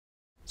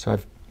So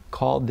I've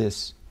called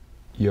this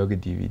yoga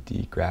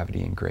DVD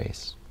Gravity and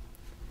Grace.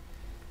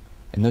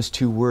 And those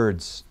two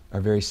words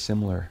are very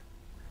similar,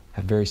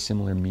 have very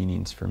similar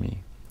meanings for me.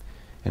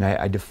 And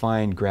I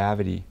define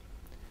gravity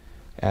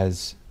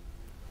as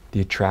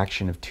the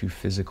attraction of two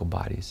physical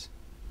bodies.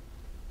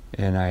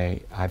 And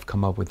I've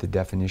come up with the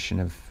definition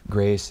of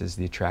grace as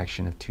the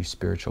attraction of two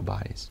spiritual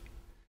bodies.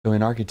 So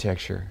in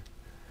architecture,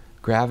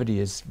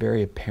 gravity is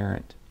very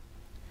apparent.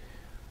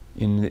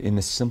 In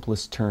the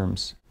simplest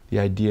terms, the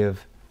idea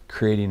of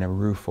creating a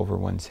roof over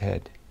one's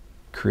head,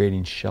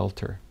 creating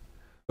shelter.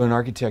 So in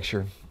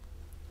architecture,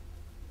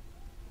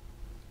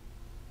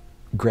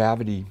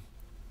 gravity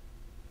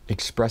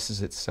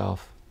expresses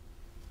itself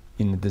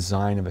in the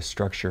design of a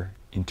structure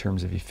in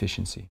terms of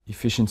efficiency.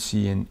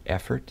 Efficiency in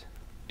effort,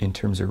 in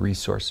terms of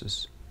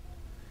resources.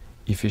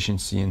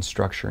 Efficiency in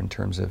structure in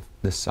terms of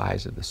the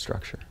size of the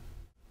structure.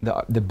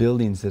 The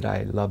buildings that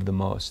I love the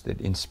most,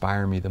 that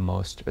inspire me the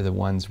most, are the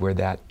ones where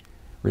that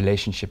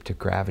relationship to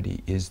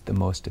gravity is the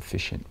most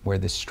efficient, where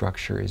the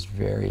structure is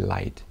very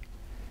light.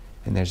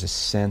 And there's a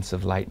sense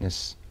of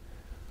lightness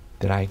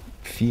that I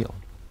feel.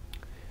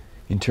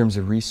 In terms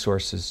of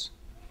resources,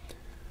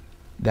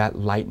 that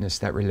lightness,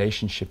 that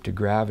relationship to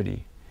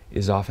gravity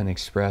is often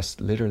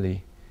expressed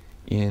literally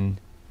in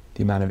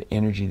the amount of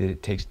energy that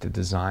it takes to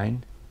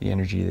design, the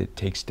energy that it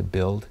takes to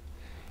build,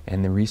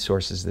 and the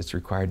resources that's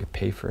required to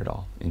pay for it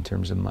all in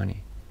terms of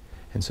money.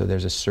 And so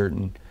there's a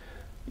certain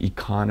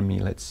economy,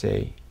 let's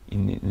say,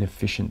 in an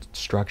efficient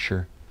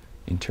structure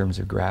in terms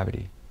of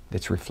gravity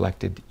that's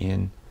reflected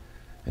in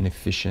an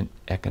efficient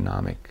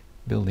economic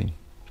building.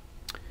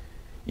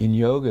 In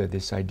yoga,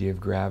 this idea of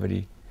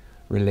gravity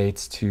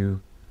relates to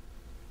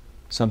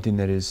something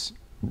that is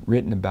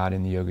written about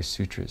in the Yoga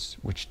Sutras,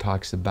 which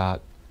talks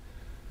about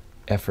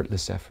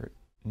effortless effort,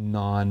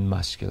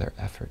 non-muscular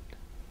effort,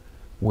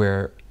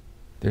 where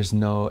there's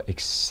no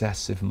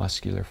excessive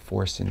muscular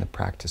force in the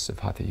practice of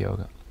Hatha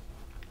Yoga.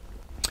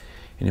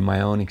 And in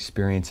my own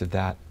experience of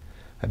that,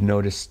 I've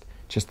noticed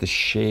just the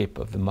shape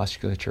of the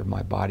musculature of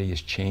my body has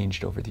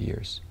changed over the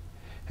years.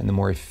 And the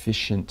more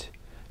efficient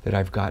that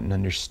I've gotten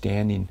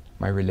understanding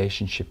my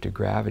relationship to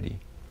gravity,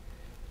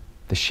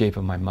 the shape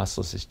of my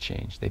muscles has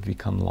changed. They've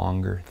become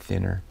longer,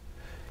 thinner,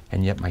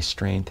 and yet my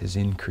strength has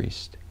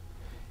increased.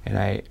 And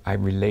I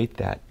relate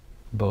that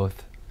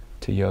both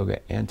to yoga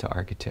and to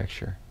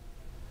architecture,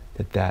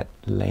 that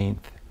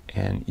length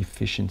and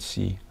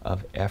efficiency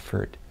of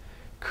effort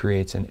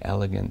creates an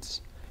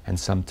elegance and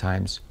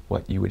sometimes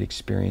what you would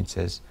experience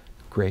as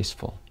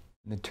graceful.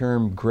 The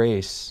term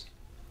grace,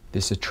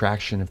 this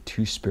attraction of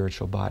two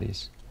spiritual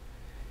bodies,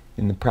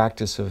 in the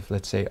practice of,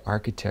 let's say,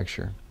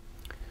 architecture,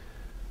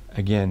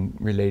 again,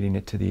 relating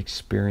it to the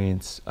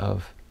experience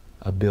of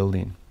a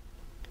building,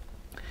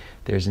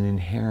 there's an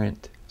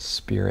inherent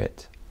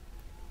spirit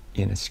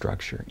in a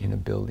structure, in a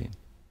building.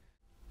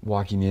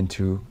 Walking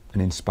into an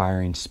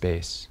inspiring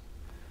space,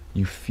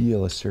 you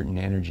feel a certain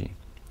energy.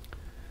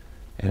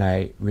 And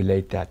I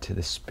relate that to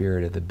the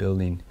spirit of the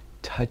building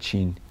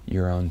touching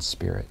your own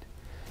spirit.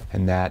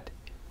 And that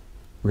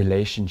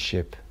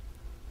relationship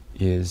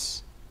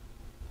is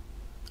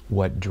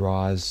what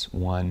draws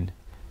one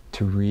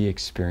to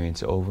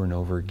re-experience over and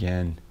over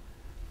again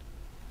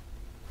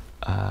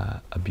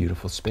a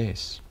beautiful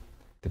space.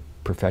 The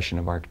profession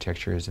of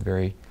architecture is a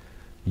very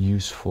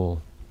useful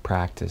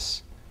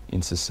practice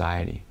in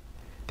society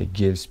that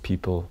gives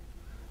people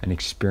an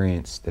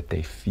experience that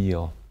they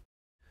feel.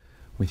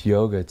 With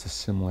yoga, it's a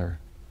similar,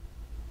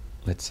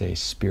 let's say,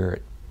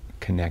 spirit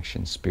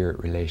connection, spirit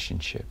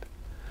relationship,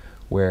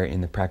 where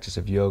in the practice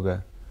of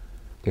yoga,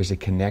 there's a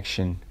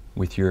connection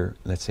with your,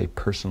 let's say,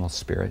 personal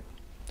spirit,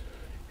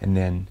 and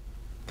then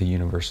the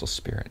universal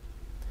spirit.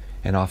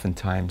 And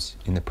oftentimes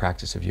in the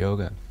practice of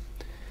yoga,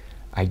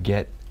 I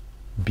get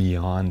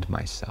beyond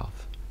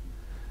myself.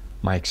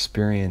 My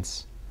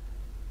experience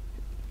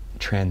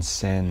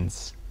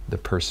transcends the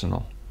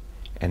personal,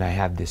 and I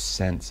have this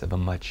sense of a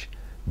much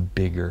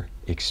bigger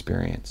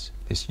experience,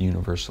 this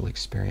universal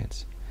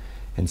experience.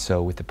 And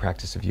so with the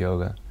practice of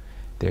yoga,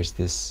 there's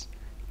this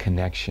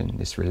connection,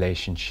 this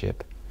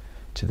relationship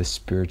to the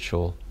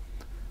spiritual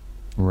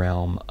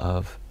realm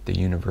of the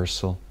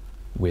universal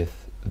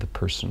with the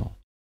personal.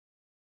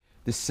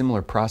 This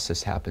similar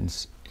process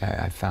happens,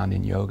 I found,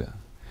 in yoga,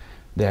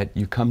 that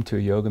you come to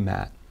a yoga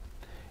mat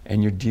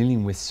and you're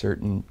dealing with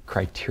certain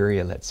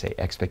criteria, let's say,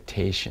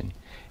 expectation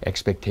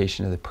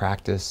of the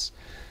practice,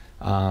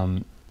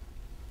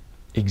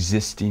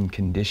 existing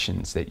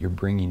conditions that you're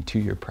bringing to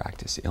your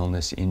practice,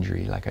 illness,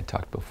 injury, like I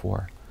talked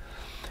before.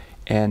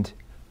 And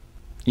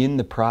in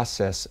the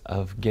process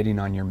of getting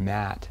on your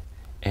mat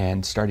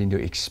and starting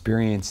to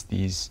experience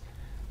these,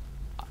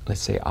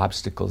 let's say,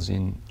 obstacles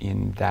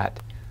in that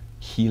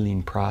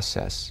healing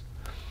process,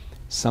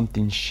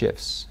 something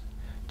shifts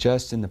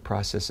just in the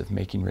process of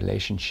making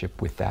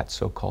relationship with that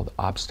so-called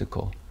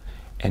obstacle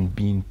and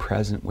being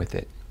present with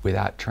it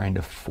without trying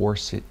to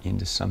force it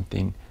into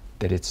something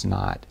that it's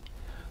not,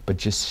 but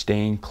just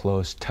staying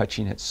close,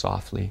 touching it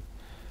softly.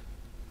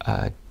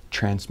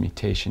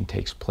 Transmutation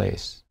takes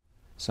place.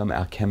 some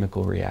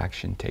alchemical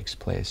reaction takes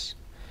place.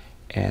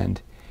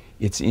 And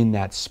it's in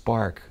that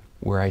spark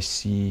where I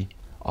see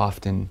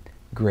often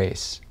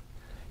grace.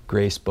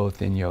 Grace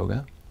both in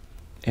yoga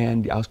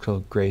and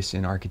also grace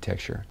in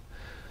architecture.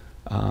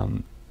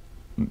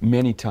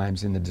 Many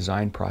times in the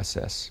design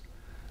process,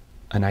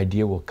 an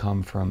idea will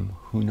come from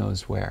who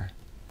knows where.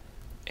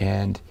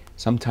 And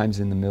sometimes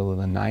in the middle of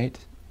the night,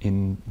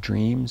 in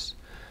dreams,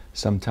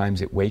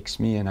 sometimes it wakes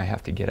me and I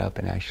have to get up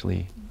and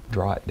actually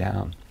draw it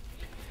down.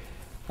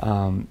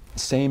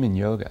 Same in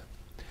yoga,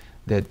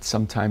 that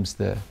sometimes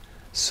the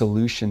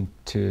solution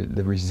to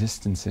the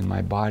resistance in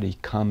my body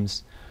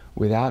comes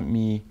without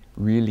me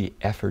really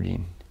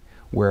efforting,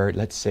 where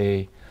let's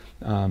say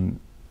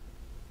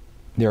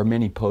there are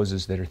many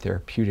poses that are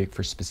therapeutic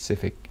for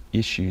specific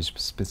issues,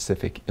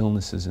 specific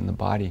illnesses in the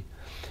body.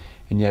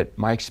 And yet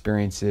my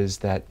experience is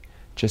that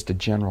just a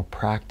general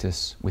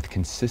practice with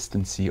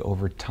consistency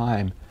over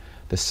time,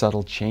 the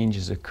subtle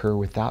changes occur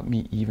without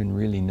me even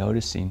really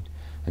noticing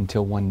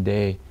until one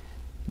day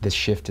the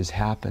shift has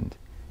happened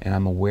and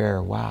I'm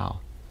aware,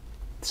 wow,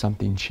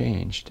 something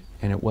changed.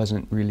 And it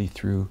wasn't really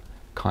through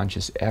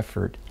conscious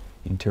effort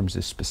in terms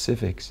of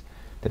specifics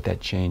that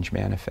change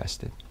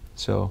manifested.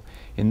 So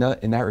in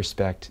that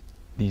respect,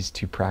 these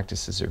two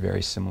practices are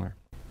very similar.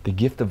 The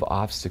gift of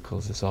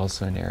obstacles is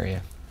also an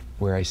area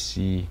where I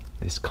see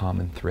this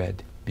common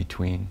thread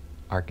between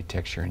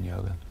architecture and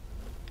yoga.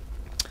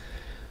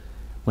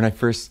 When I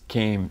first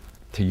came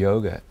to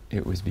yoga,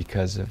 it was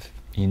because of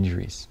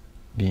injuries,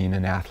 being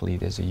an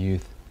athlete as a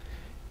youth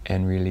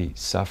and really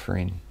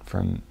suffering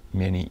from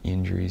many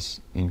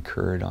injuries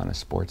incurred on a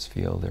sports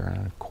field or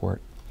on a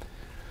court.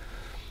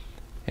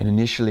 And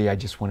initially I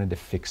just wanted to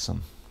fix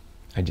them.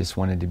 I just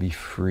wanted to be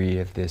free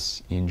of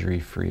this injury,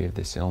 free of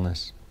this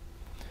illness.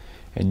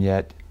 And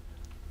yet,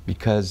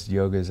 because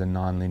yoga is a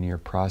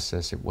nonlinear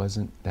process, it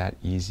wasn't that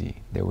easy.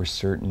 There were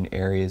certain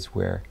areas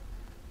where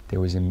there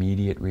was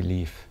immediate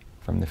relief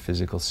from the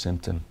physical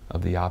symptom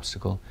of the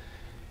obstacle,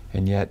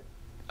 and yet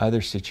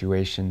other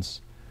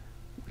situations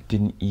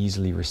didn't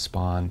easily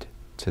respond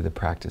to the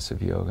practice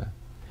of yoga.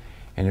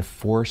 And it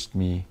forced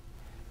me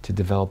to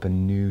develop a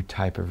new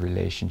type of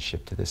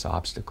relationship to this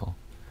obstacle,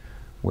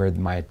 where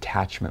my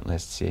attachment,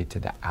 let's say, to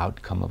the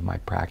outcome of my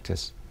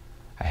practice,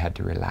 I had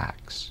to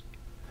relax.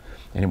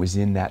 And it was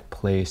in that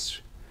place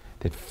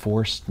that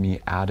forced me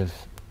out of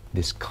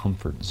this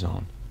comfort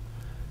zone,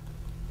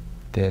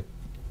 that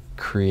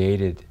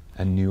created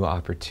a new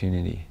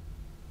opportunity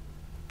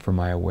for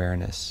my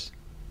awareness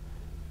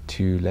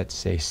to, let's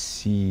say,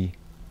 see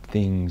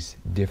things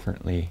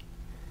differently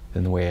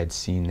than the way I'd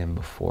seen them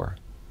before.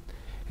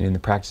 And in the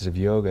practice of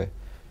yoga,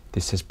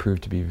 this has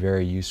proved to be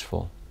very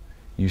useful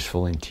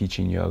in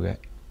teaching yoga,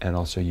 and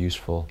also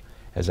useful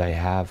as I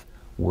have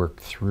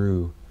worked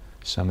through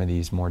some of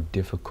these more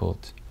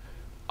difficult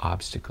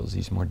obstacles,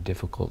 these more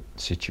difficult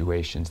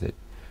situations that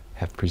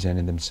have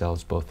presented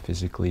themselves both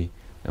physically,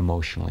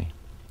 emotionally.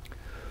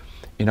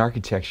 In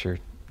architecture,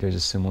 there's a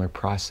similar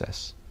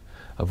process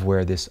of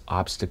where this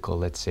obstacle,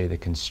 let's say the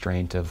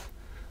constraint of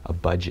a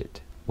budget,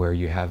 where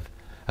you have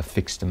a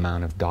fixed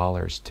amount of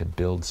dollars to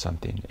build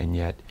something, and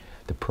yet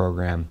the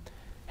program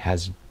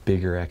has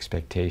bigger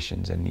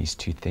expectations and these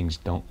two things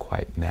don't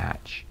quite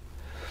match.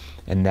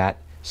 And that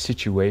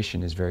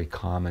situation is very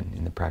common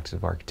in the practice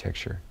of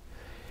architecture.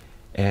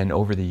 And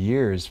over the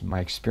years, my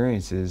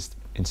experience is,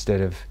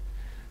 instead of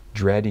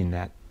dreading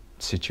that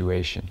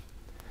situation,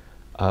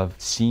 of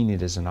seeing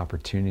it as an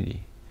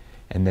opportunity,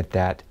 and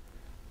that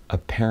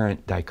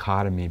apparent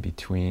dichotomy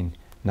between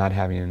not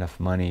having enough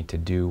money to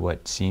do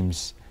what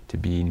seems to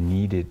be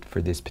needed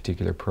for this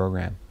particular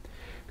program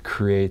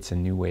creates a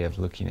new way of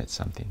looking at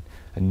something,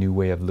 a new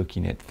way of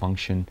looking at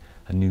function,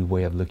 a new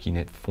way of looking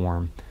at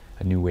form,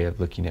 a new way of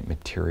looking at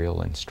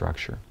material and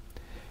structure.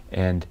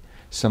 And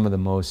some of the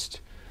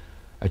most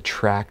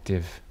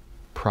attractive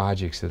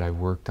projects that I've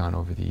worked on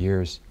over the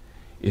years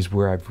is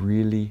where I've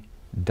really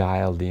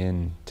dialed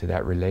in to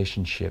that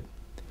relationship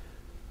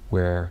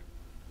where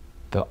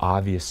the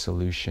obvious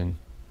solution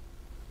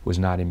was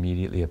not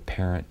immediately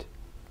apparent,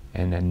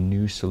 and a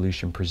new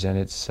solution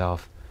presented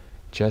itself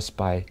just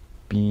by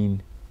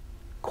being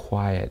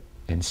quiet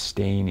and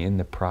staying in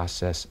the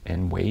process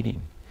and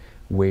waiting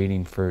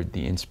for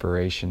the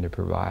inspiration to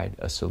provide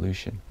a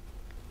solution.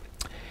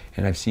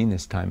 And I've seen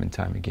this time and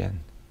time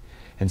again.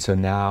 And so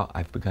now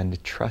I've begun to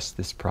trust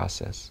this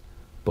process,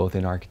 both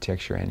in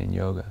architecture and in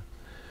yoga,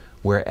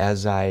 where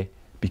as I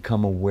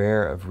become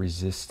aware of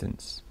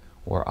resistance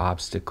or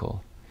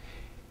obstacle,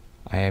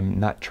 I am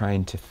not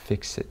trying to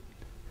fix it.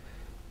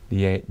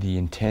 The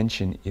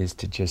intention is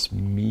to just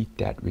meet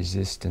that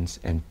resistance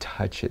and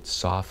touch it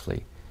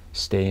softly,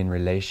 stay in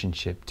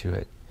relationship to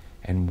it,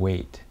 and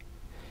wait.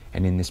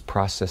 And in this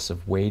process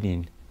of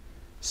waiting,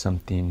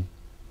 something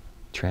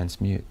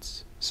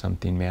transmutes,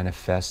 something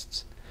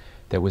manifests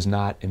that was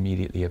not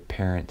immediately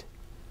apparent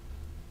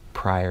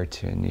prior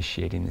to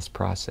initiating this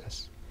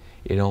process.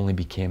 It only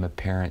became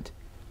apparent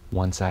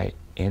once I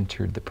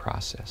entered the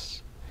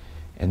process.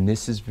 And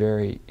this is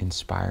very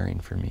inspiring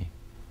for me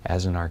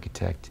as an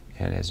architect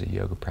and as a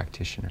yoga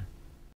practitioner.